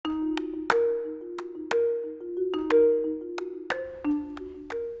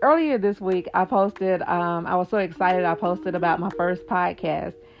Earlier this week, I posted, I was so excited, I posted about my first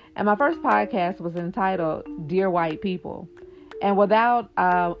podcast. And my first podcast was entitled Dear White People. And without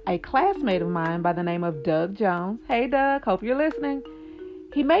a classmate of mine by the name of Doug Jones, hey Doug, hope you're listening,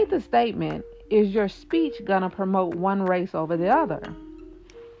 he made the statement, is your speech going to promote one race over the other?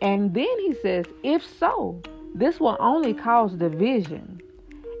 And then he says, if so, this will only cause division.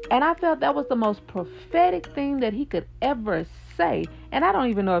 And I felt that was the most prophetic thing that he could ever say. And I don't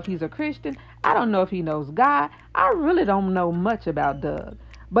even know if he's a Christian. I don't know if he knows God. I really don't know much about Doug.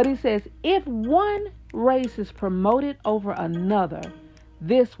 But he says, if one race is promoted over another,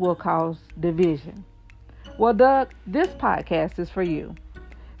 this will cause division. Well, Doug, this podcast is for you.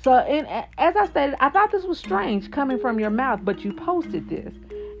 So as I stated, I thought this was strange coming from your mouth, but you posted this.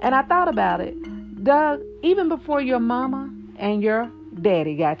 And I thought about it. Doug, even before your mama and your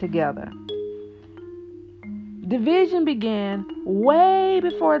daddy got together, division began way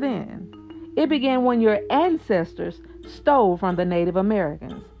before then. It began when your ancestors stole from the Native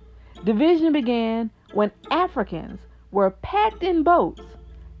Americans. Division began when Africans were packed in boats,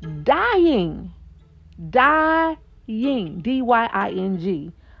 dying, D-Y-I-N-G,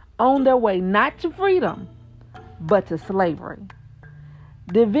 on their way not to freedom, but to slavery.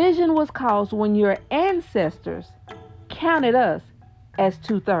 Division was caused when your ancestors counted us as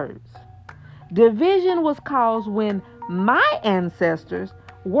 2/3. Division was caused when my ancestors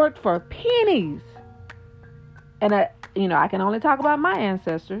worked for pennies. And I can only talk about my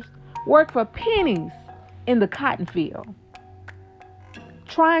ancestors. Worked for pennies in the cotton field,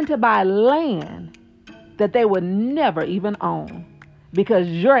 trying to buy land that they would never even own because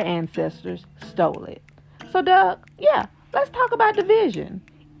your ancestors stole it. So, Doug, let's talk about division.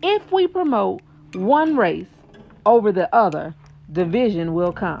 If we promote one race over the other, division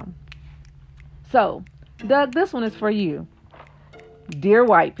will come. So, Doug, this one is for you. Dear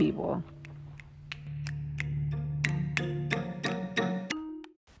white people.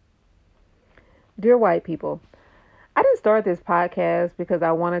 Dear white people, I didn't start this podcast because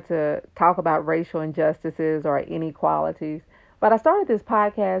I wanted to talk about racial injustices or inequalities, but I started this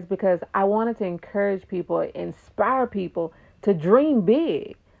podcast because I wanted to encourage people, inspire people to dream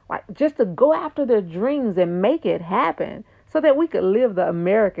big, like just to go after their dreams and make it happen so that we could live the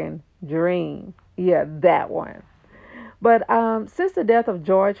American dream. Yeah, that one. But since the death of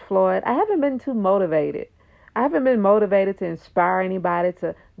George Floyd, I haven't been too motivated. I haven't been motivated to inspire anybody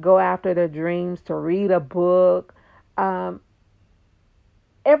to go after their dreams, to read a book. Every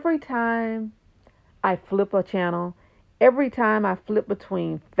time I flip a channel, every time I flip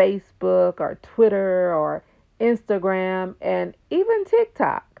between Facebook or Twitter or Instagram and even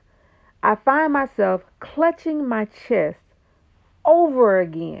TikTok, I find myself clutching my chest over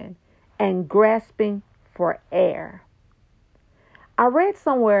again and grasping for air. I read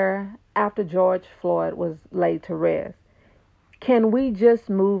somewhere after George Floyd was laid to rest, can we just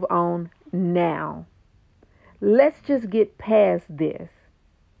move on now? Let's just get past this.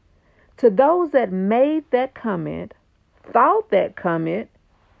 To those that made that comment, thought that comment,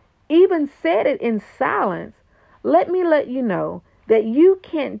 even said it in silence, let me let you know that you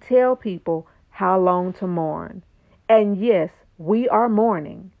can't tell people how long to mourn. And yes, we are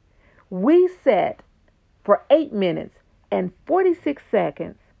mourning. We sat for 8 minutes and 46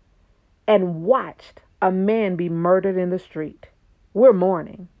 seconds and watched a man be murdered in the street. We're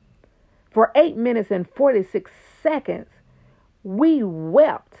mourning. For 8 minutes and 46 seconds, we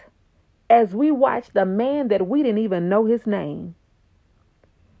wept as we watched the man that we didn't even know his name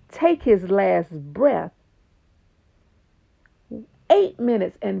take his last breath. 8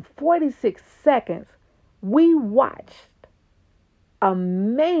 minutes and 46 seconds, we watched a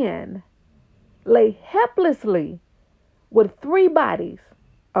man lay helplessly with 3 bodies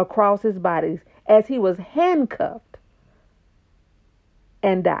across his bodies as he was handcuffed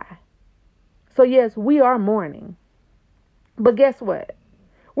and die. So yes, we are mourning. But guess what?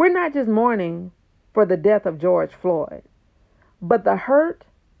 We're not just mourning for the death of George Floyd, but the hurt,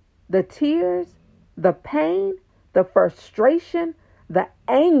 the tears, the pain, the frustration, the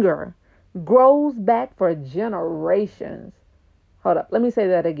anger grows back for generations. Hold up, let me say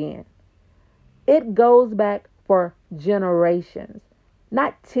that again. It goes back for generations.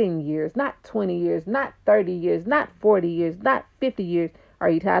 Not 10 years, not 20 years, not 30 years, not 40 years, not 50 years. Are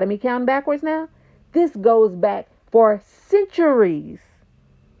you tired of me counting backwards now? This goes back for centuries.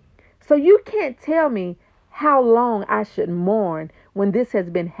 So you can't tell me how long I should mourn when this has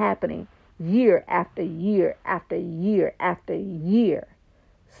been happening year after year after year after year.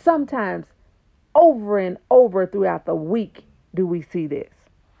 Sometimes over and over throughout the week do we see this.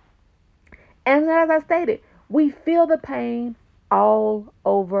 And as I stated, we feel the pain all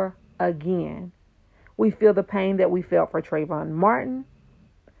over again. We feel the pain that we felt for Trayvon Martin.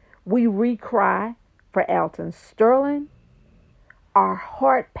 We recry for Alton Sterling. Our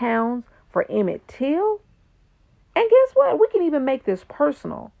heart pounds for Emmett Till. And guess what? We can even make this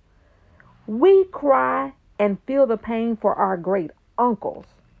personal. We cry and feel the pain for our great uncles,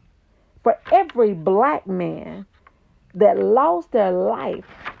 for every black man that lost their life,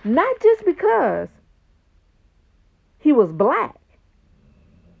 not just because he was black,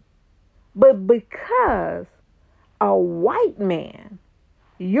 but because a white man,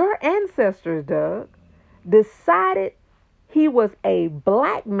 your ancestors, Doug, decided he was a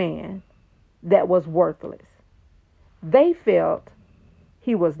black man that was worthless. They felt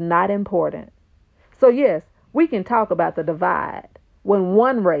he was not important. So yes, we can talk about the divide when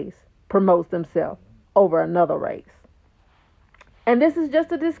one race promotes themselves over another race. And this is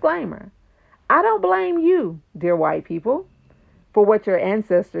just a disclaimer. I don't blame you, dear white people, for what your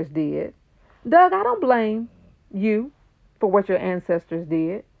ancestors did. Doug, I don't blame you for what your ancestors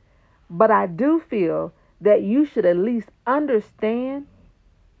did. But I do feel that you should at least understand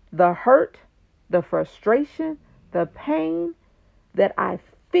the hurt, the frustration, the pain that I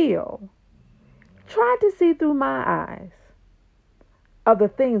feel. Try to see through my eyes of the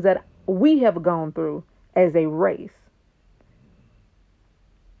things that we have gone through as a race.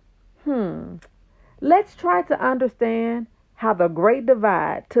 Let's try to understand how the Great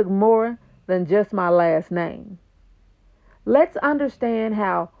Divide took more than just my last name. Let's understand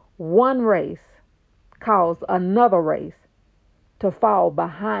how one race caused another race to fall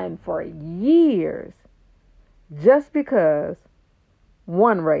behind for years just because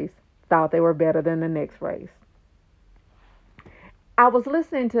one race thought they were better than the next race. I was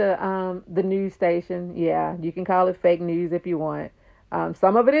listening to the news station. Yeah, you can call it fake news if you want.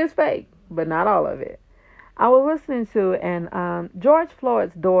 Some of it is fake, but not all of it. I was listening to, and George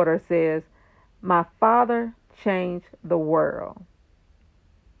Floyd's daughter says, "My father changed the world.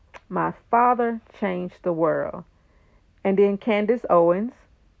 My father changed the world." And then Candace Owens,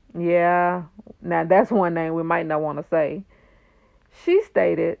 yeah, now that's one name we might not want to say. She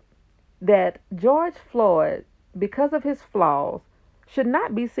stated that George Floyd, because of his flaws, should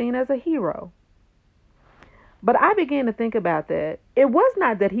not be seen as a hero. But I began to think about that. It was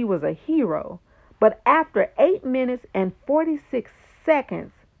not that he was a hero, but after 8 minutes and 46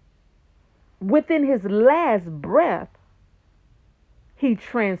 seconds, within his last breath, he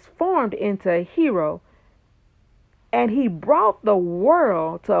transformed into a hero, and he brought the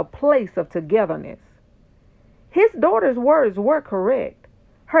world to a place of togetherness. His daughter's words were correct.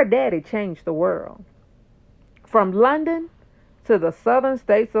 Her daddy changed the world. From London to the southern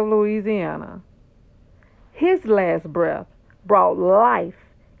states of Louisiana, his last breath brought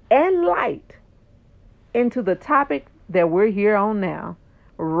life and light into the topic that we're here on now,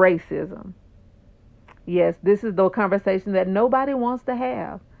 racism. Yes, this is the conversation that nobody wants to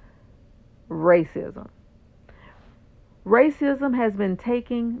have. Racism. Racism has been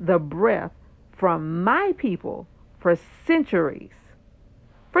taking the breath from my people for centuries.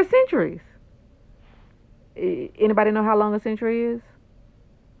 For centuries. Anybody know how long a century is?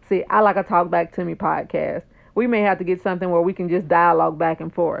 See, I like a Talk Back to Me podcast. We may have to get something where we can just dialogue back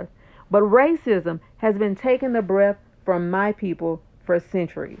and forth. But racism has been taking the breath from my people for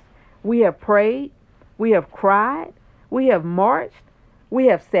centuries. We have prayed. We have cried. We have marched. We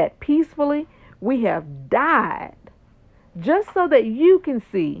have sat peacefully. We have died just so that you can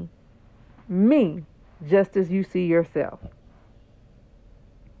see me just as you see yourself.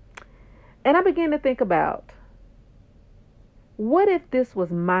 And I began to think about, what if this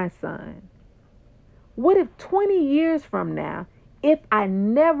was my son? What if 20 years from now, if I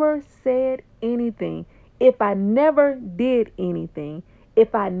never said anything, if I never did anything,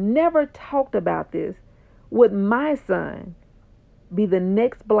 if I never talked about this, would my son be the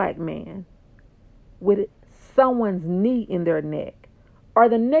next black man with someone's knee in their neck, or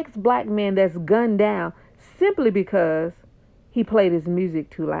the next black man that's gunned down simply because he played his music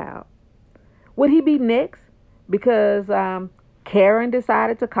too loud? Would he be next because Karen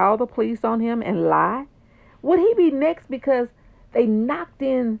decided to call the police on him and lie? Would he be next because they knocked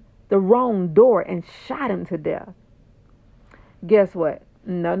in the wrong door and shot him to death? Guess what?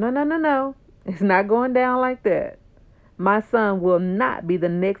 No. It's not going down like that. My son will not be the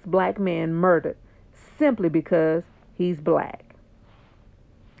next black man murdered simply because he's black.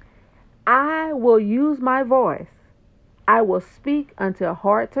 I will use my voice. I will speak until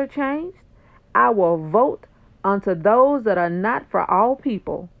hearts are changed. I will vote unto those that are not for all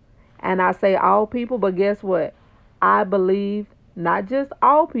people. And I say all people, but guess what? I believe not just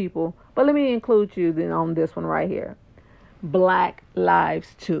all people, but let me include you then on this one right here. Black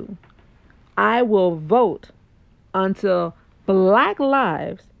lives too. I will vote until Black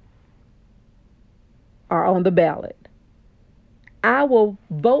lives are on the ballot. I will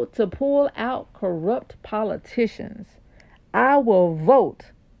vote to pull out corrupt politicians. I will vote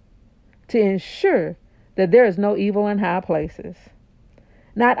to ensure that there is no evil in high places.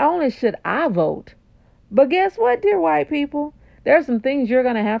 Not only should I vote, but guess what, dear white people? There are some things you're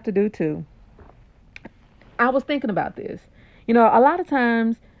going to have to do too. I was thinking about this. A lot of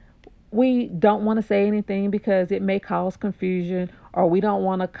times we don't want to say anything because it may cause confusion, or we don't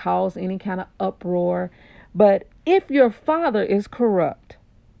want to cause any kind of uproar. But if your father is corrupt,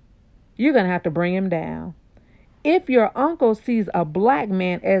 you're going to have to bring him down. If your uncle sees a black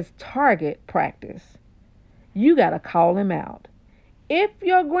man as target practice, you got to call him out. If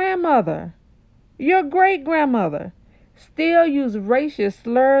your grandmother, your great grandmother, still use racist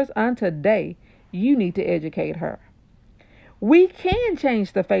slurs on today, you need to educate her. We can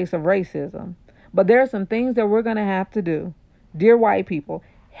change the face of racism, but there are some things that we're going to have to do. Dear white people,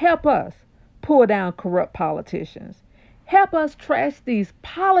 help us pull down corrupt politicians. Help us trash these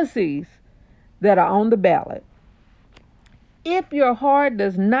policies that are on the ballot. If your heart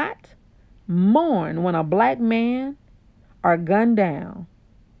does not mourn when a black man are gunned down,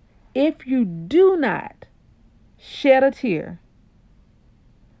 if you do not shed a tear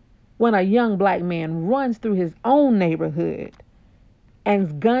when a young black man runs through his own neighborhood and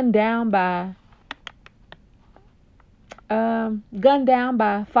is gunned down by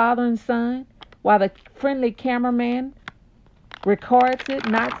father and son, while the friendly cameraman records it,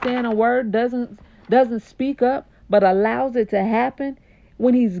 not saying a word, doesn't speak up, but allows it to happen.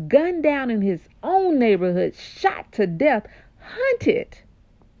 When he's gunned down in his own neighborhood, shot to death, hunted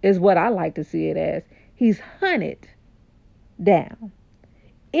is what I like to see it as. He's hunted down.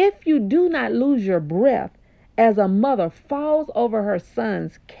 If you do not lose your breath as a mother falls over her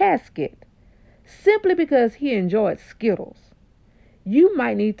son's casket simply because he enjoyed Skittles, you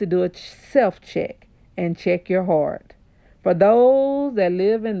might need to do a self-check and check your heart. For those that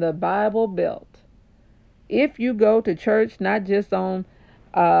live in the Bible Belt, if you go to church not just on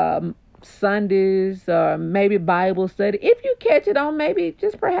Sundays or maybe Bible study, if you catch it on maybe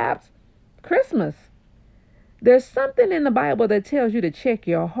just perhaps Christmas, there's something in the Bible that tells you to check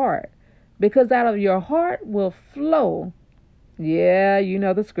your heart, because out of your heart will flow. Yeah, you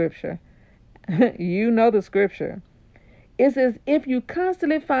know the scripture. You know the scripture. It's as if you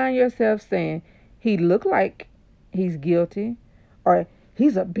constantly find yourself saying, he looked like he's guilty, or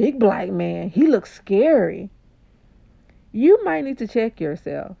he's a big black man, he looks scary. You might need to check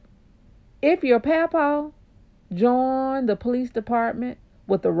yourself. If your papa joined the police department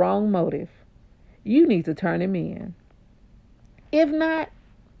with the wrong motive, you need to turn him in. If not,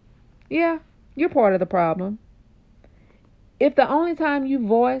 yeah, you're part of the problem. If the only time you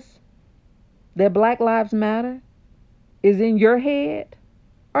voice that Black Lives Matter is in your head,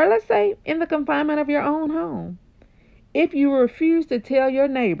 or let's say in the confinement of your own home, if you refuse to tell your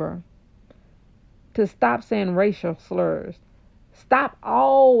neighbor to stop saying racial slurs, stop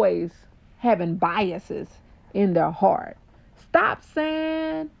always having biases in their heart, stop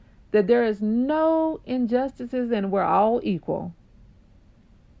saying that there is no injustices and we're all equal,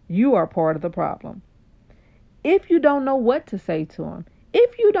 you are part of the problem. If you don't know what to say to them,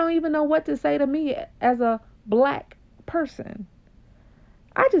 if you don't even know what to say to me as a black person,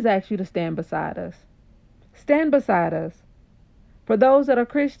 I just ask you to stand beside us. Stand beside us. For those that are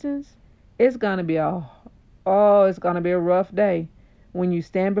Christians, it's gonna be a rough day when you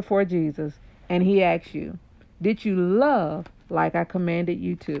stand before Jesus and he asks you, did you love like I commanded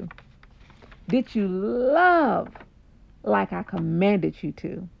you to? Did you love like I commanded you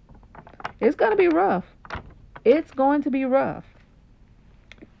to? It's going to be rough. It's going to be rough.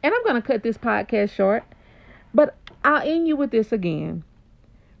 And I'm going to cut this podcast short, but I'll end you with this again.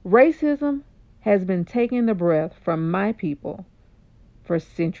 Racism has been taking the breath from my people for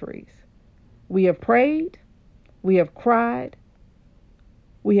centuries. We have prayed, we have cried,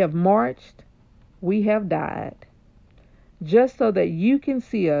 we have marched, we have died, just so that you can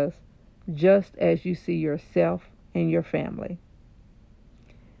see us just as you see yourself and your family.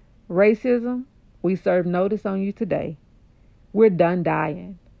 Racism, we serve notice on you today. We're done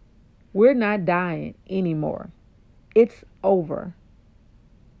dying. We're not dying anymore. It's over.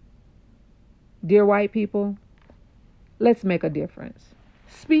 Dear white people, let's make a difference.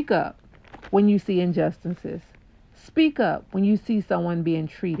 Speak up when you see injustices. Speak up when you see someone being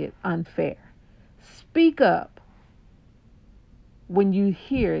treated unfair. Speak up when you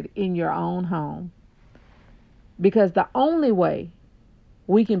hear it in your own home. Because the only way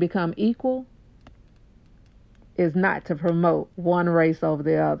we can become equal is not to promote one race over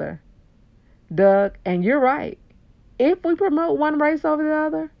the other. Doug, and you're right. If we promote one race over the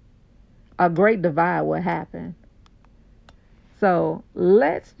other, a great divide will happen. So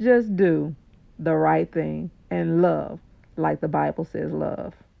let's just do the right thing and love like the Bible says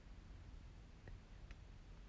love.